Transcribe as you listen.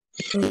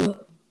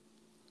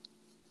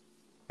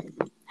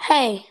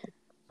Hey.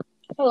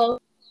 Hello.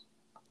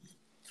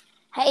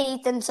 Hey,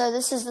 Ethan. So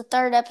this is the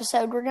third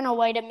episode. We're going to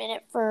wait a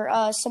minute for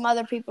some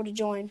other people to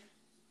join.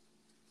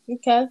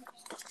 Okay.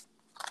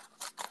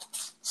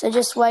 So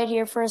just wait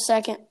here for a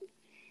second.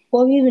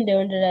 What have you been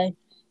doing today?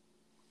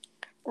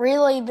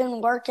 Really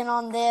been working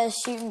on this,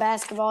 shooting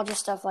basketball,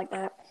 just stuff like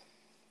that.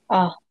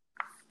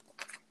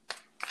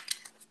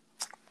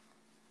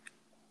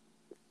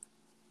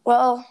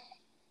 Well,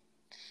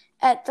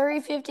 at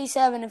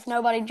 3:57, if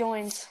nobody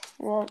joins.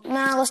 Well,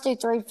 let's do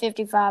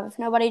 3:55. If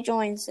nobody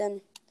joins,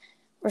 then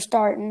we're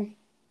starting.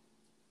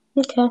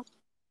 Okay.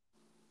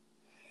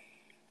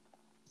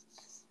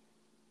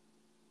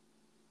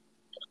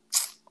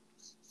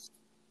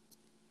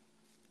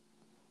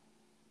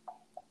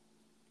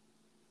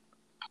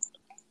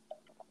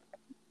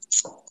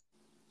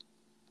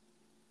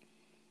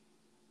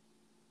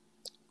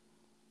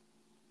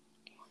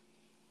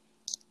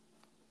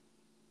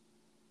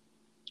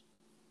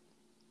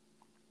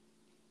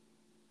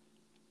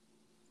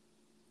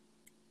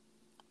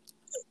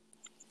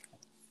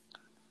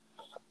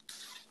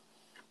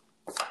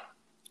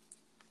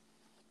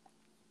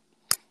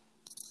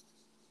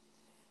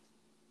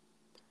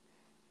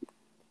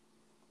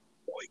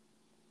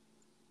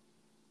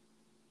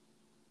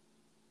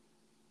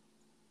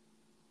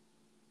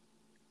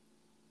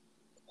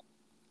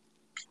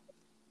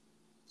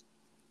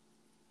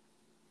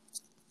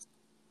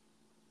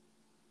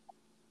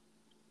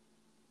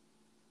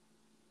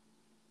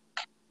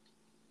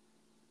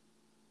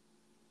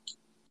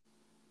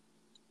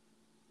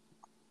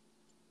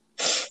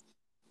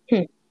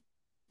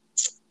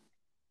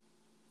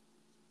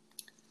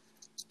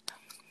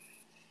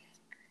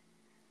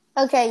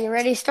 Okay, you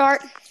ready to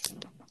start?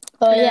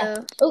 Yeah.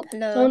 Oh,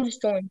 Hello. someone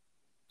just joined.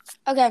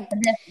 Okay.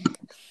 Adessa.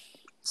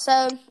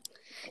 So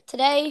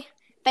today,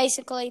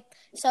 basically,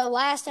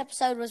 last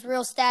episode was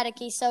real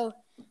staticky. So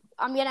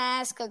I'm gonna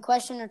ask a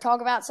question or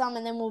talk about something,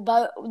 and then we'll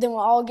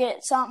all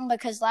get something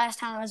because last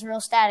time it was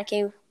real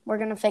staticky. We're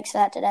gonna fix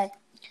that today.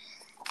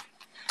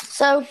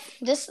 So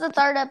this is the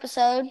third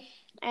episode,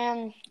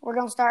 and we're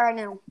gonna start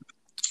right now.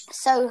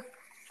 So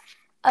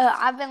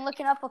I've been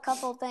looking up a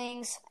couple of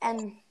things,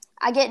 and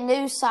I get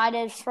news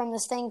cited from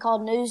this thing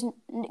called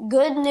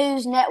Good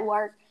News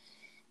Network.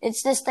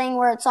 It's this thing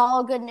where it's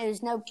all good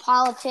news. No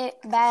politics,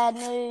 bad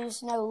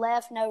news, no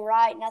left, no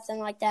right, nothing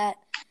like that.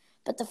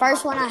 But the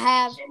first one I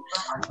have...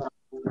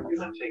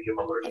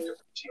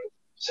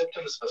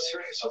 Symptoms of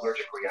serious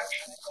allergic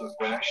reaction include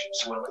rash,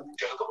 swelling,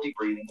 difficulty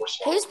breathing, or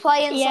swallowing. Who's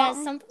playing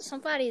something?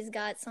 Somebody's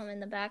got some in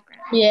the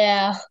background.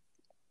 Yeah.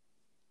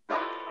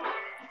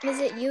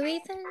 Is it you,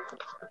 Ethan?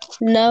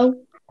 No.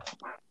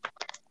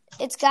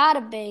 It's gotta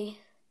be.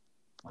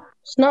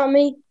 It's not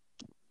me.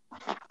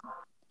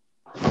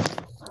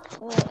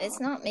 Well, it's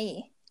not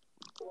me.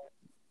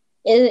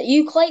 Is it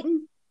you,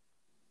 Clayton?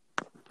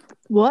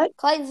 What?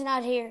 Clayton's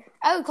not here.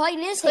 Oh,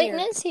 Clayton is Clayton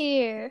here. is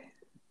here.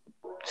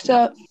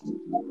 So,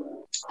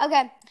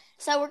 Okay,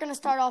 so we're going to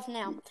start off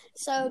now.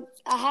 So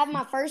I have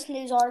my first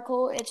news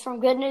article. It's from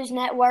Good News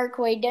Network.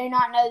 We do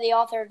not know the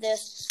author of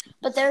this.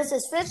 But there's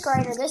this fifth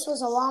grader. This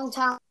was a long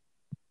time.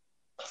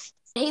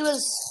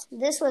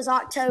 This was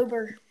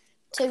October,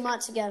 2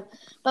 months ago.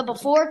 But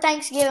before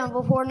Thanksgiving,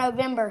 before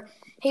November,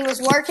 he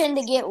was working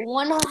to get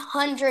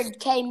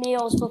 100K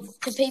meals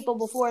to people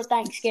before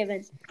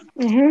Thanksgiving.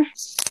 I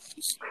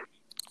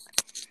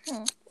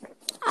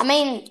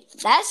mean,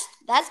 that's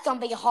going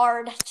to be a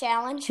hard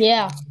challenge.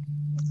 Yeah.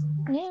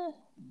 Yeah.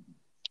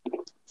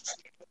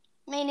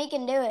 I mean, he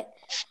can do it.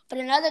 But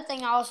another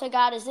thing I also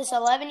got is this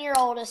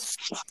 11-year-old, this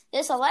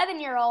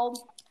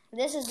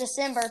is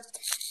December,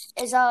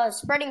 is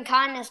spreading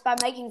kindness by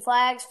making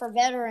flags for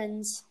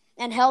veterans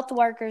and health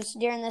workers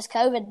during this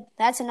COVID.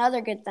 That's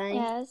another good thing.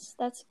 Yes,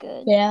 that's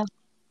good. Yeah.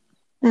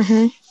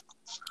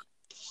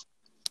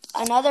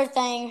 Another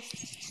thing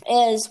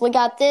is we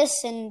got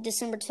this in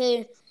December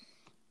too.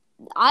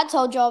 I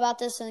told y'all about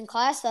this in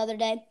class the other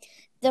day.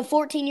 The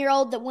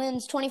 14-year-old that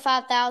wins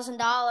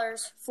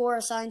 $25,000 for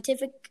a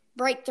scientific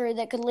breakthrough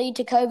that could lead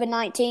to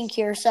COVID-19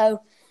 cure.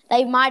 So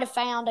they might have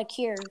found a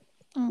cure.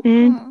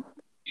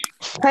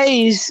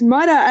 Hey,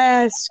 might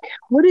I ask,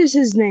 what is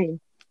his name?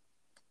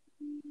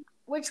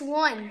 Which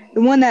one?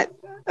 The one that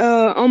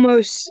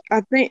almost,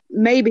 I think,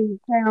 maybe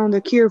found a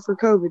cure for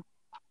COVID.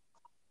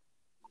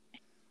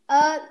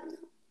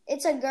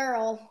 It's a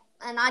girl,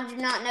 and I do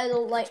not know the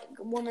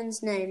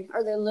woman's name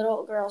or the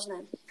little girl's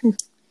name.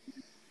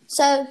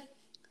 So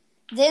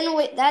then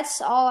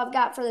that's all I've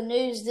got for the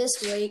news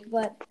this week,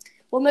 but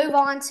we'll move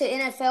on to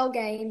NFL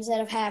games that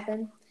have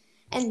happened.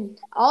 And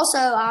also,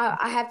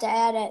 I have to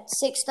add at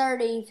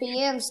 6:30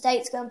 p.m.,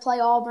 State's going to play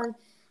Auburn.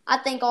 I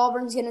think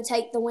Auburn's going to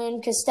take the win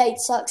because State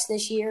sucks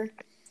this year.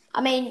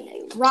 I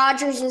mean,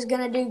 Rodgers is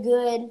going to do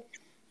good,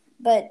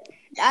 but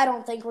I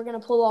don't think we're going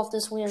to pull off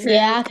this win.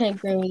 Yeah, I can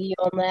agree with you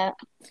on that.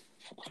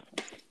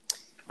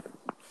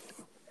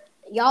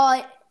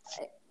 Y'all,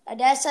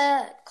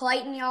 Adessa,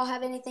 Clayton, y'all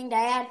have anything to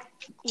add?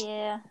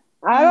 Yeah.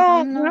 I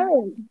don't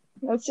know.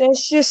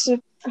 It's just,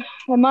 it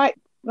might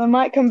They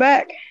might come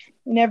back.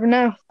 You never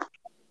know.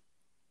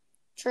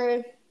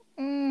 True.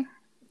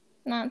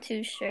 Not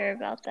too sure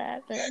about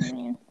that, but I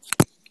mean.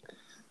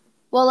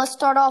 Well, let's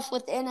start off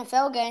with the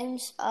NFL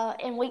games.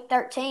 In Week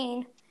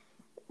 13,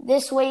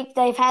 this week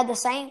they've had the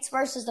Saints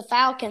versus the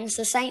Falcons.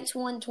 The Saints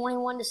won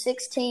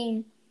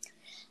 21-16,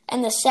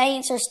 and the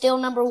Saints are still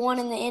number one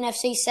in the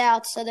NFC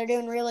South, so they're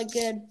doing really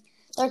good.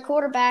 Their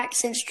quarterback,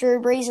 since Drew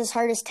Brees is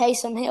hurt, is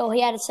Taysom Hill. He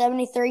had a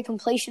 73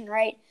 completion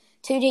rate,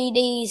 2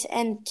 TDs,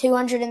 and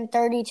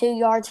 232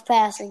 yards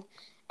passing,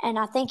 and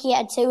I think he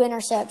had 2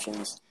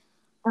 interceptions.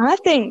 I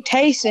think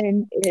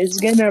Taysom is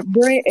gonna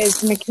carry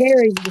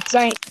the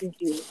Saints this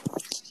year.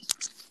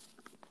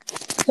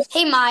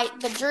 He might,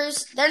 but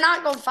they're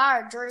not gonna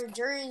fire Drew.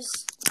 Drew's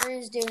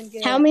doing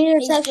good. How many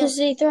interceptions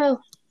did he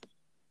throw?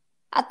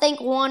 I think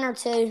 1 or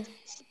 2.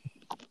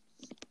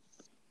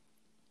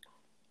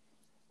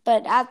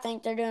 But I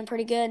think they're doing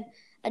pretty good.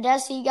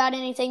 Adessa, you got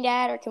anything to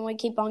add, or can we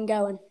keep on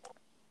going?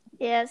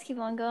 Yeah, let's keep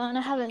on going.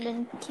 I haven't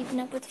been keeping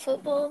up with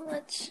football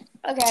much.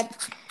 Okay.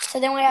 So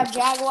then we have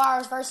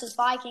Jaguars versus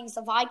Vikings.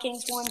 The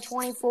Vikings won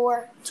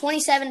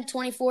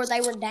 27-24.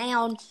 They were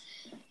down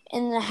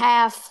in the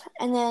half.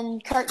 And then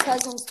Kirk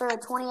Cousins threw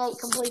 28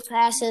 complete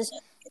passes,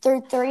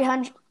 threw for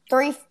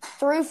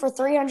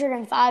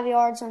 305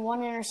 yards and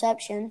 1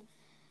 interception.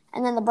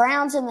 And then the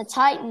Browns and the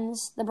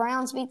Titans. The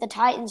Browns beat the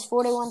Titans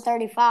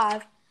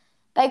 41-35.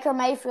 Baker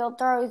Mayfield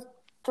threw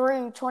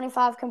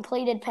 25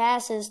 completed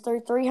passes,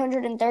 threw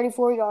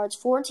 334 yards,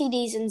 4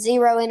 TDs, and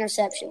 0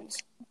 interceptions.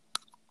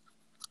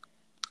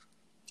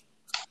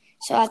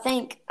 So I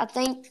think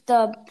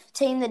the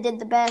team that did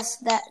the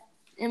best that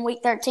in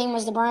Week 13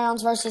 was the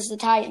Browns versus the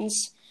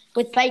Titans,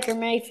 with Baker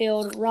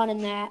Mayfield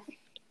running that.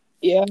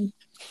 Yeah.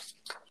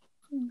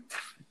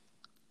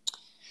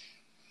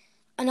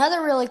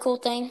 Another really cool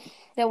thing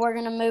that we're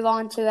going to move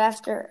on to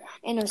after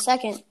in a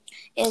second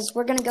is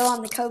we're going to go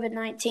on the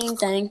COVID-19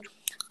 thing,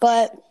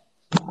 but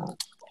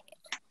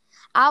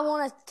I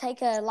want to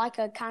take a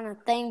kind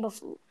of thing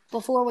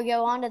before we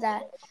go on to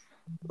that.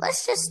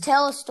 Let's just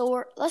tell a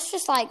story.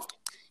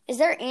 Is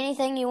there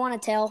anything you want to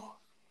tell?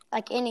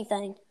 Like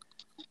anything?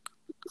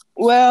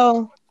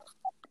 Well,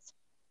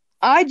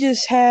 I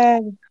just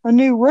had a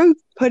new roof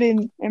put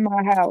in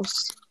my house.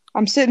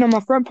 I'm sitting on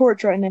my front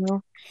porch right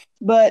now,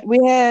 but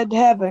we had to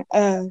have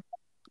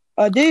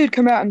a dude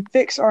come out and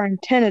fix our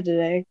antenna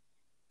today,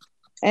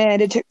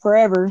 and it took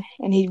forever,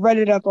 and he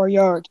rutted up our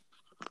yard.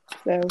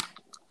 So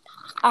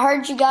I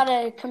heard you got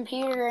a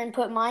computer and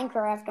put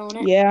Minecraft on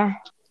it. yeah.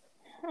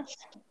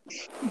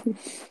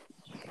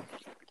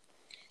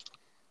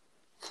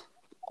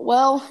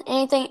 Well,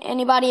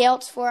 anybody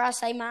else before I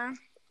say mine?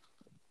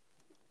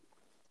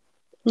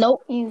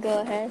 Nope. You can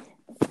go ahead.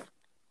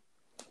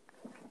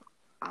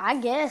 I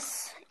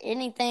guess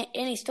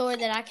any story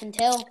that I can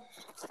tell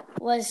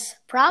was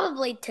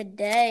probably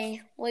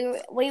today. We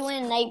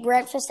went and ate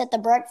breakfast at the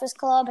Breakfast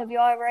Club. Have you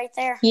all ever ate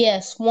there?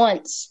 Yes,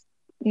 once.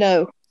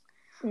 No.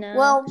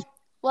 No.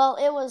 Well,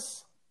 it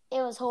was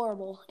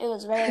horrible. It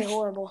was very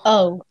horrible.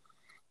 Oh.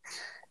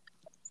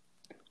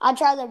 I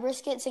tried the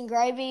briskets and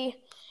gravy,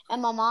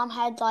 and my mom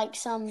had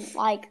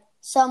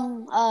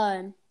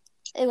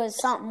it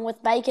was something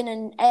with bacon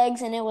and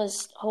eggs, and it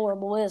was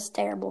horrible. It was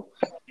terrible.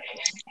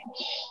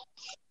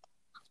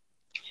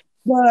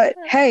 But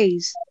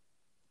Hayes,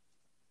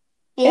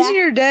 Yeah. isn't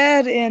your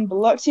dad in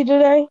Biloxi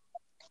today?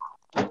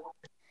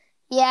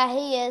 Yeah,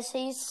 he is.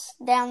 He's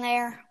down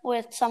there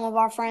with some of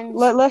our friends.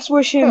 Let's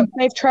wish him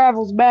safe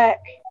travels back.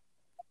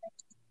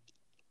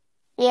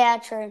 Yeah,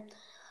 true.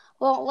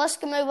 Well,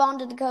 let's move on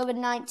to the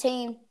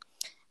COVID-19.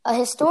 A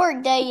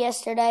historic day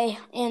yesterday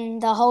in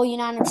the whole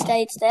United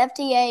States. The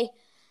FDA,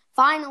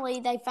 finally,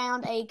 they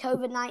found a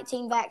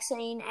COVID-19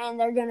 vaccine, and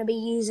they're going to be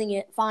using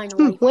it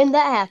finally. When did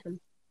that happen?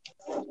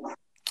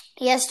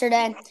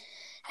 Yesterday.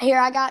 Here,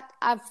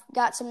 I've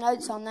got some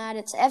notes on that.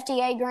 It's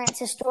FDA grants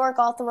historic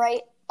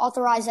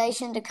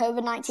authorization to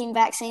COVID-19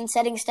 vaccine,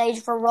 setting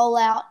stage for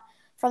rollout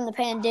from the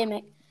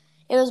pandemic.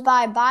 It was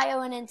by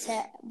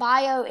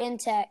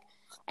BioNTech,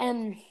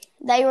 and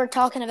they were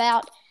talking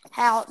about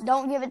how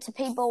don't give it to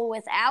people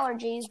with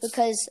allergies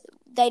because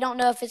they don't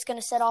know if it's going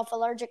to set off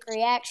allergic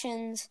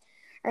reactions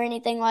or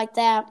anything like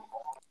that.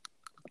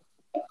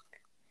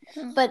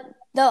 But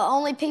the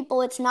only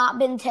people it's not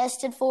been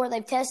tested for,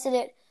 they've tested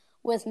it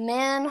with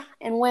men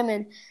and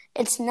women.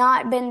 It's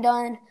not been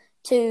done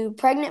to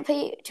pregnant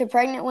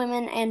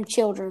women and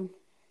children.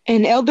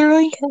 And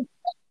elderly?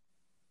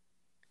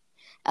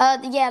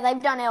 Yeah,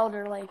 they've done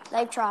elderly.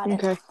 They've tried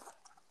it. Okay.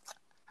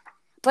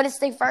 But it's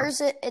the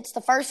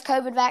first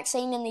COVID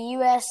vaccine in the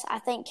U.S., I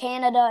think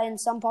Canada, and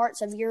some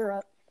parts of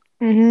Europe.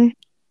 Mhm.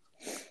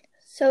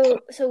 So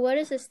what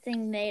is this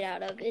thing made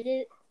out of?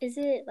 Is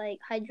it like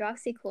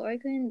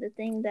hydroxychloroquine, the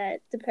thing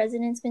that the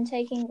president's been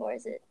taking, or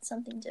is it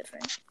something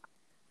different?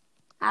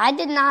 I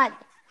did not.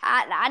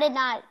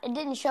 It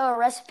didn't show a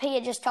recipe.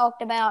 It just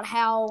talked about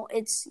how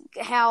it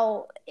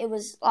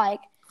was like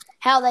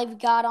how they've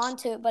got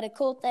onto it. But a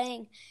cool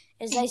thing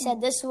is they said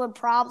this would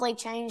probably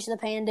change the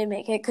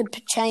pandemic. It could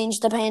change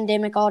the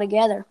pandemic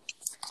altogether.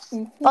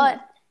 Mm-hmm.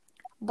 But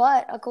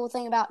But a cool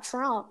thing about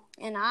Trump,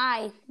 and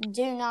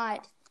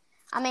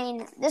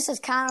this is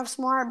kind of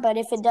smart, but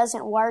if it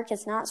doesn't work,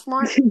 it's not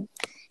smart.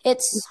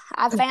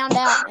 I found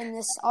out in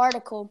this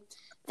article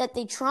that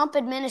the Trump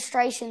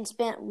administration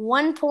spent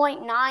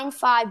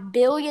 $1.95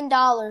 billion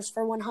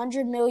for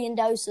 100 million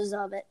doses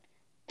of it.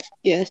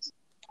 Yes.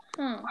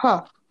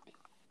 Huh.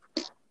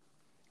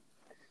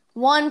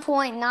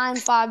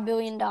 $1.95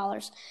 billion.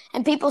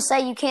 And people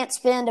say you can't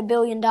spend $1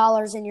 billion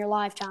in your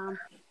lifetime.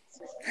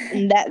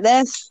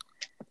 That's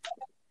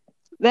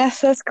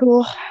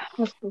cool.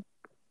 That's cool.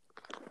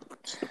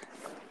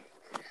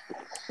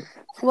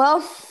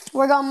 Well,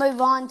 we're going to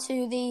move on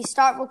to the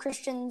Starkville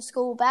Christian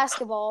School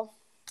basketball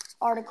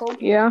article.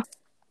 Yeah.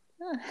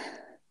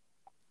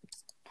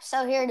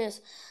 So here it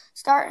is.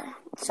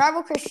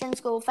 Starkville Christian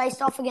School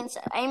faced off against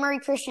Amory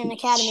Christian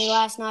Academy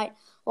last night.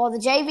 While the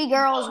JV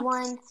girls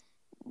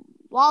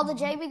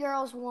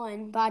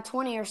won by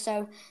 20 or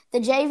so, the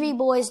JV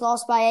boys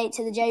lost by 8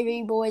 to the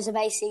JV boys of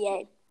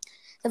ACA.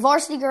 The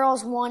varsity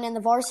girls won and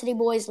the varsity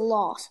boys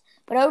lost.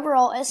 But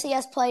overall,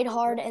 SCS played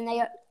hard and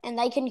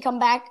they can come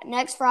back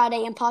next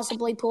Friday and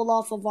possibly pull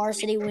off a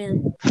varsity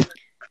win.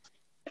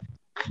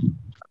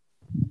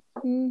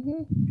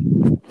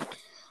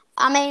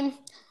 I mean,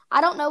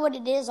 I don't know what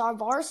it is, our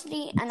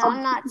varsity, and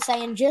I'm not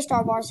saying just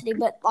our varsity,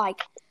 but I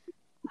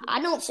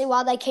don't see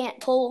why they can't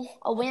pull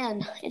a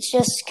win. It's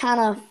just kind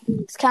of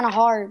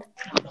hard.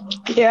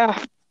 Yeah.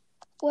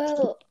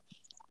 Well,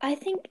 I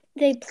think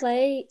they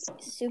play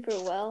super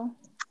well,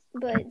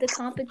 but the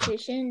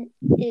competition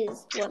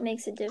is what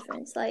makes a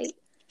difference.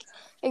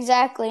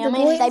 Exactly.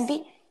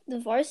 The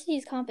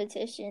varsity's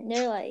competition.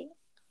 They're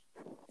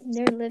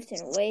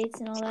lifting weights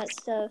and all that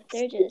stuff.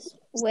 They're just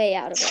way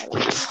out of our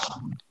league.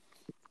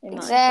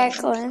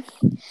 Exactly.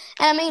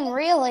 And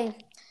really,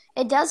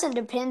 it doesn't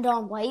depend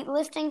on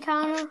weightlifting,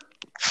 kind of.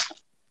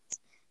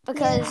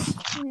 Because,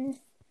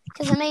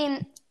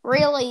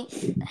 really,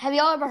 have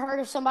y'all ever heard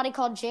of somebody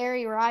called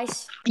Jerry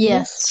Rice?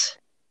 Yes.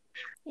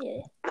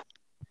 Yeah.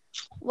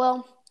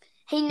 Well,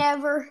 he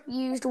never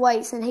used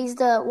weights, and he's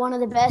one of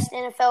the best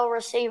NFL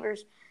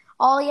receivers.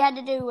 All he had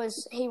to do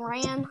was he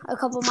ran a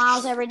couple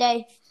miles every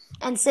day,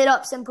 and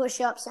sit-ups and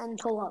push-ups and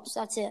pull-ups.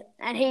 That's it.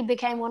 And he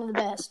became one of the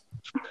best.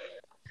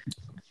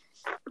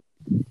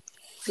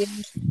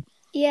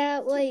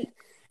 Yeah,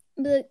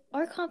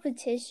 our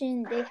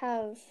competition, they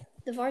have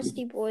the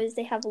varsity boys.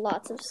 They have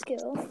lots of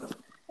skill,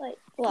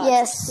 lots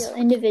of skill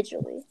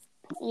individually.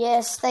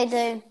 Yes, they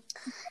do.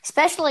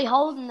 Especially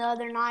Holden the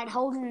other night.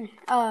 Holden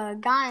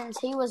Guines,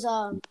 he was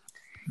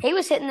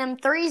hitting them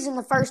threes in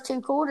the first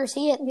 2 quarters.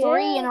 He hit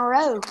 3 in a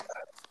row.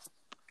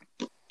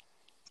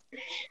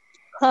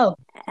 Oh.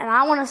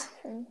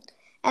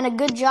 And a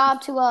good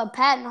job to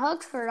Patton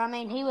Huxford.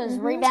 He was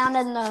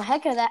rebounding the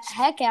heck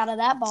out of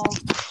that ball.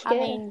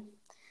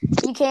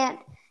 You can't.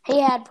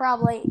 He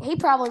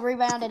probably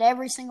rebounded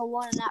every single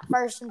one in that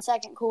first and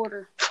second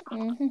quarter.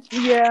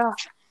 Yeah.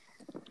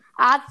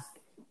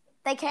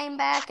 They came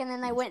back and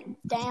then they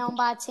went down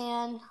by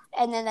 10,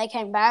 and then they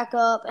came back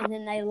up and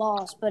then they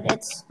lost. But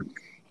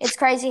it's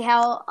crazy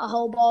how a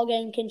whole ball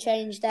game can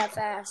change that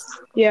fast.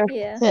 Yeah.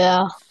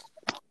 Yeah.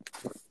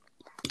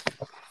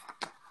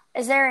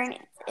 Is there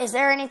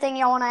anything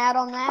y'all want to add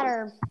on that,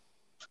 or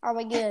are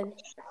we good?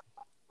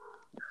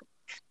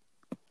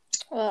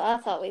 Well, I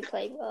thought we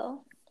played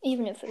well,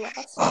 even if we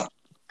lost.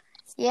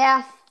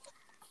 Yeah.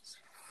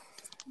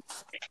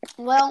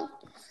 Well,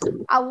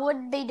 I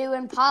would be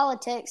doing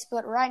politics,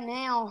 but right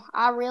now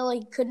I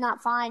really could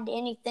not find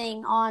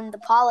anything on the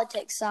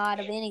politics side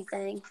of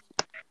anything.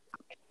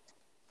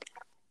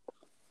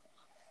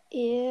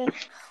 Yeah.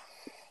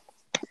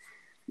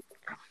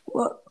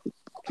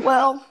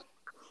 Well,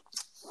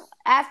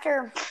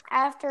 after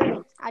I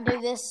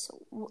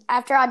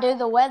do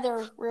the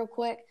weather real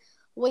quick,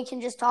 we can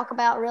just talk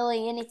about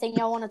really anything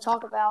y'all want to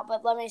talk about.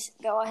 But let me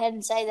go ahead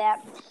and say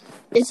that.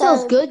 It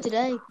feels good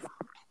today.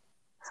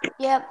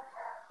 Yep.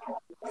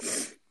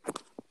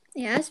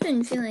 Yeah, it's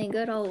been feeling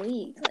good all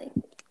week.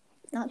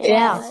 Not too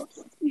bad.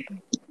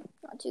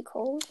 Not too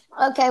cold.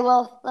 Okay,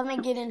 well, let me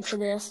get into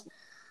this.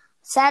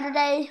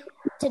 Saturday,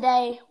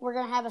 today, we're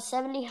going to have a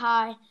 70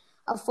 high,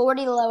 a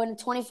 40 low, and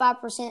a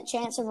 25%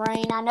 chance of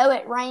rain. I know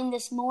it rained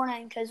this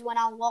morning because when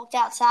I walked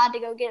outside to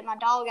go get my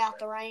dog out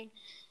the rain,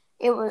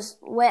 it was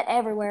wet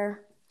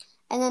everywhere.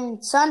 And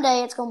then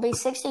Sunday, it's going to be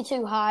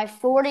 62 high,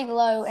 40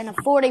 low, and a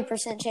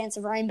 40% chance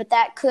of rain. But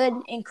that could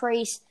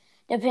increase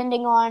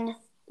depending on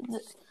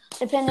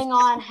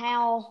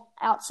how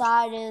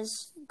outside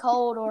is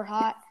cold or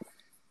hot.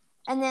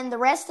 And then the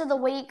rest of the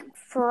week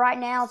for right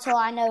now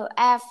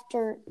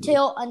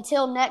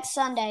until next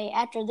Sunday,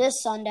 after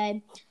this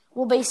Sunday,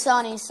 will be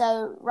sunny.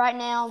 So right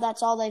now,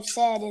 that's all they've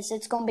said is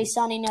it's going to be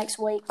sunny next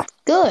week.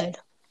 Good.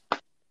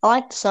 I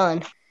like the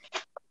sun.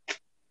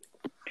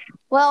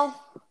 Well,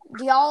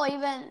 do y'all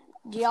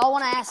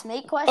want to ask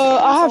me questions?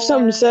 I have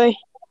something to say.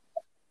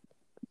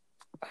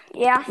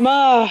 Yeah.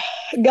 My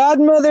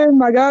godmother,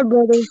 my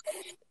godbrother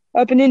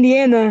up in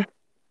Indiana,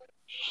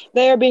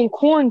 they are being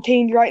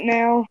quarantined right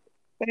now.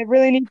 They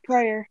really need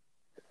prayer.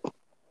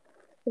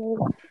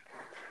 So,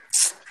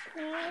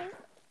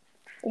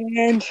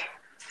 And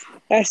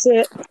that's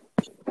it.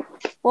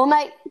 We'll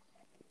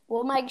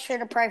make sure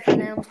to pray for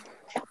them.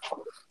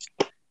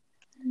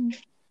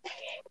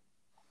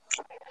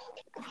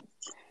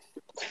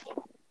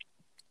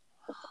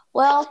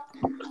 Well,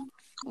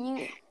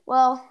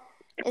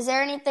 is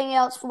there anything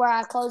else before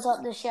I close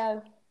up the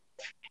show?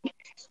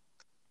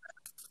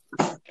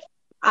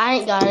 I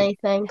ain't got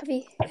anything.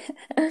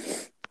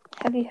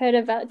 Have you heard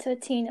about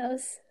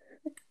Totino's?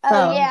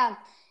 Oh yeah,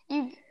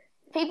 you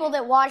people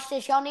that watch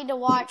this, y'all need to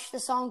watch the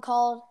song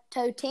called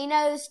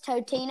Totino's.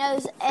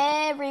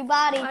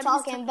 Everybody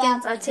talking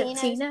about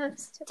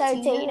Totino's.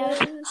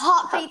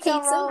 Hot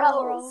pizza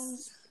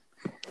rolls.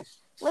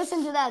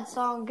 Listen to that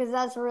song because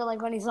that's a really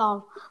funny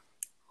song.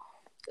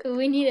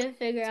 We need to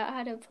figure out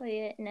how to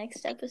play it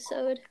next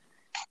episode.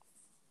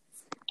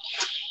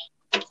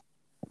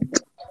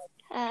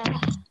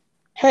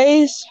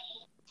 Hayes.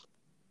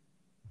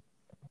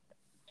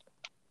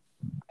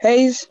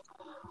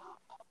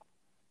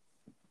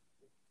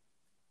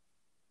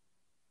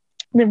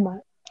 Never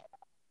mind.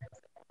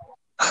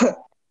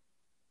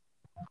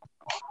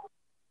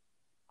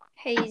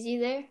 Hayes, you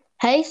there?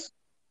 Hayes?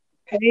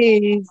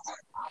 Hayes.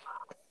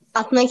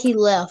 I think he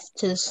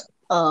left his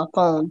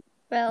phone.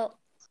 Well,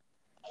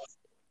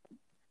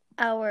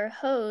 our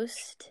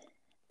host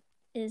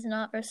is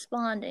not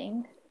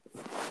responding.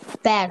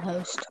 Bad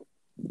host.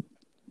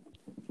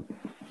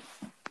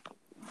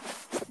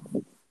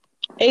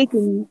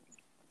 Ethan,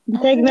 you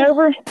taking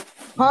over?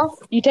 Huh?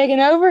 You taking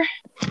over?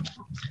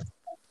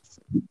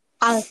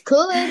 I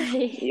could.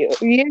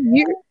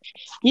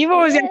 You've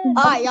always got.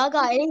 Alright, y'all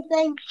got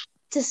anything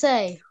to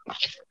say?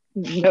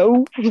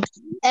 No.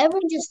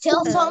 Everyone just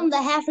tell something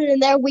that happened in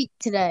their week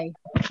today.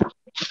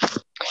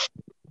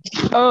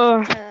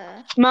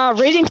 My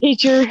reading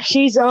teacher,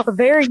 she's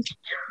very,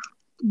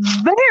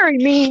 very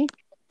mean.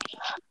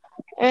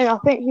 And I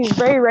think she's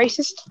very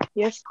racist.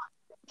 Yes.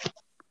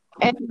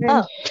 And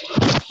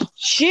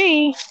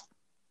she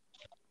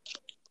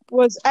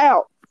was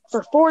out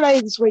for 4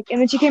 days this week. And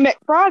then she came back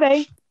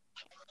Friday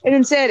and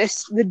then said,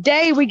 it's the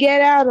day we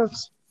get out of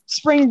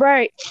spring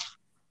break,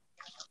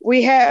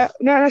 we have,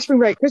 no, not spring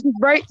break, Christmas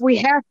break, we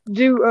have to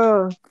do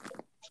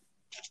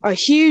a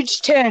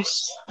huge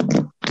test.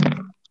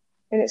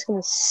 And it's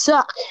going to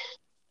suck.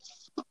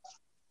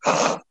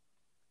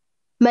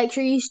 Make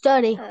sure you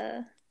study.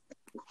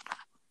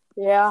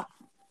 Yeah.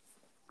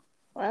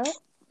 Well,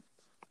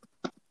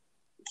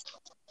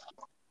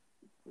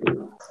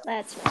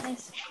 that's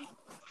nice.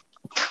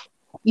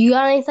 You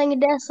got anything,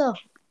 Adessa?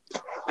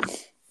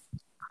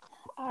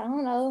 I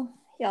don't know.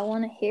 Y'all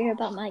want to hear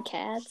about my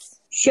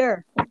cats?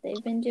 Sure. What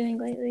they've been doing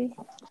lately?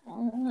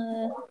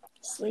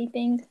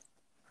 Sleeping.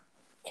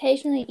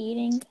 Occasionally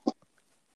eating.